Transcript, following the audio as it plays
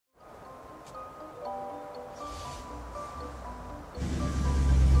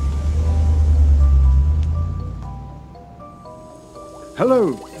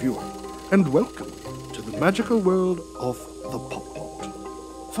Hello, viewer, and welcome to the magical world of the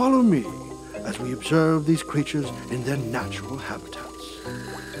Pop-Pot. Follow me as we observe these creatures in their natural habitats.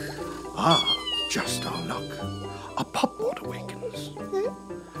 Ah, just our luck. A Pop-Pot awakens.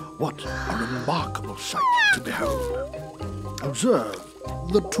 What a remarkable sight to behold. Observe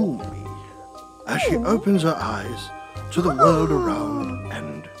the Toolme as she opens her eyes to the world around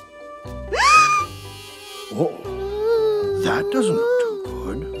and... Oh, that doesn't look too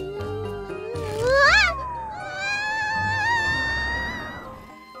good.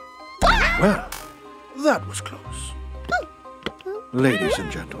 Well, that was close. Ladies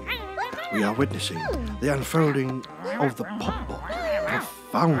and gentlemen, we are witnessing the unfolding of the Pop-Pot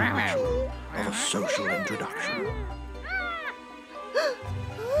profound ritual of a social introduction.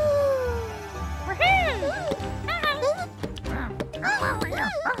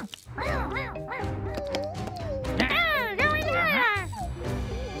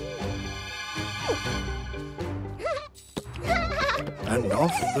 And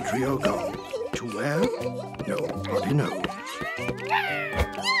off the trio go. To where? Nobody knows.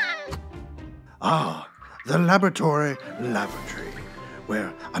 Ah, the laboratory,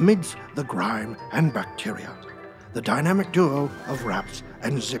 where amidst the grime and bacteria, the dynamic duo of Raps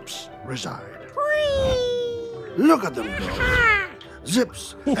and Zips reside. Look at them go.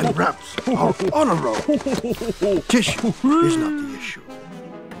 Zips and Raps are on a roll. Tissue is not the issue.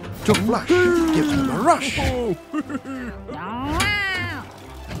 To flush gives them a rush.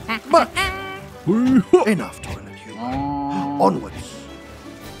 But enough toilet humor. Onwards.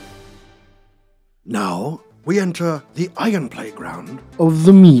 Now we enter the iron playground of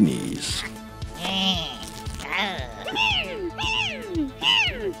the meanies.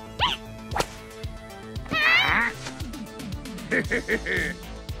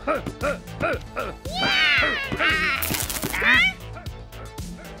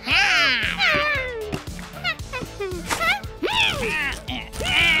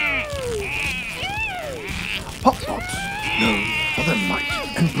 Pop-Pots, known for their might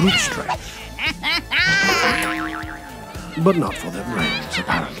and brute strength. But not for their brains,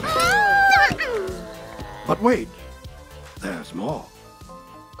 apparently. But wait, there's more.